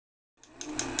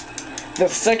the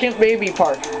second baby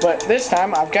park, but this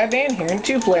time I've got Dan here in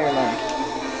 2-player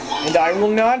mode. And I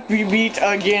will not be beat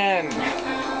again.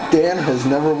 Dan has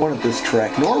never won at this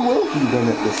track, nor will he win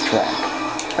at this track.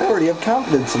 I already have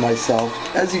confidence in myself.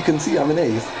 As you can see, I'm an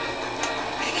 8th.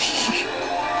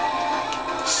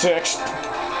 6th.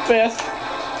 5th.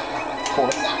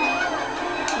 4th.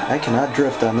 I cannot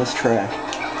drift on this track.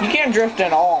 You can't drift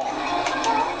at all.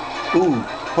 Ooh,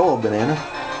 hello, Banana.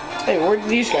 Hey, where did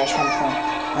these guys come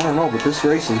from? I don't know, but this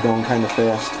race is going kind of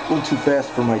fast. A little too fast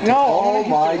for my... No, oh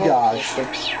my gosh.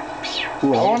 I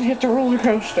want to hit the roller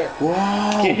coaster.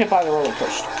 Wow. Get hit by the roller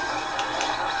coaster.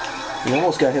 You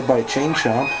almost got hit by a chain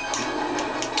chomp.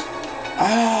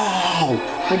 Ow!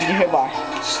 What'd you get hit by?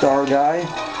 Star guy.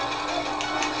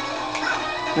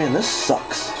 Man, this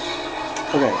sucks.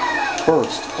 Okay,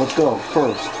 first. Let's go.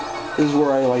 First. This is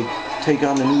where I, like, take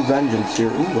on the new vengeance here.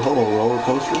 Ooh, hello, roller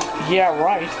coaster. Yeah,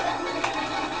 right.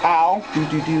 Ow.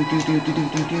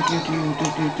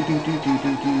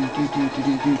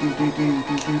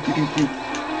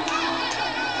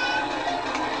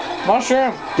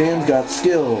 Mushroom. Dan's got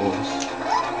skills.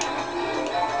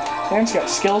 Dan's got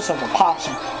skills of a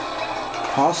possum.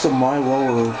 Possum my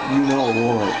lower, you know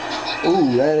what.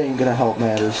 Ooh, that ain't gonna help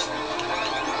matters.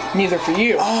 Neither for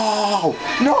you. Oh,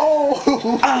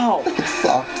 no! Ow. It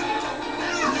sucked.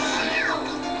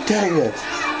 Dang it.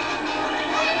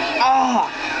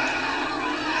 Ah.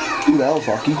 Ooh, that was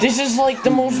lucky. This is like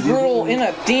the most brutal in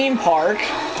a theme park.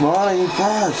 Come on, I need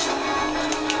first.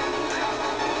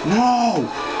 No!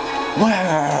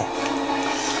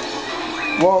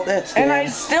 Well, that's Dan. And I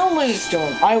still lose to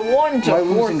him. I won to my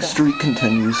 4th. losing streak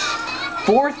continues.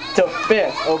 4th to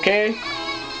 5th, okay?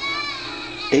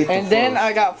 8th And then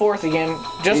I got 4th again,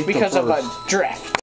 just 8th to because of a 1st. drift.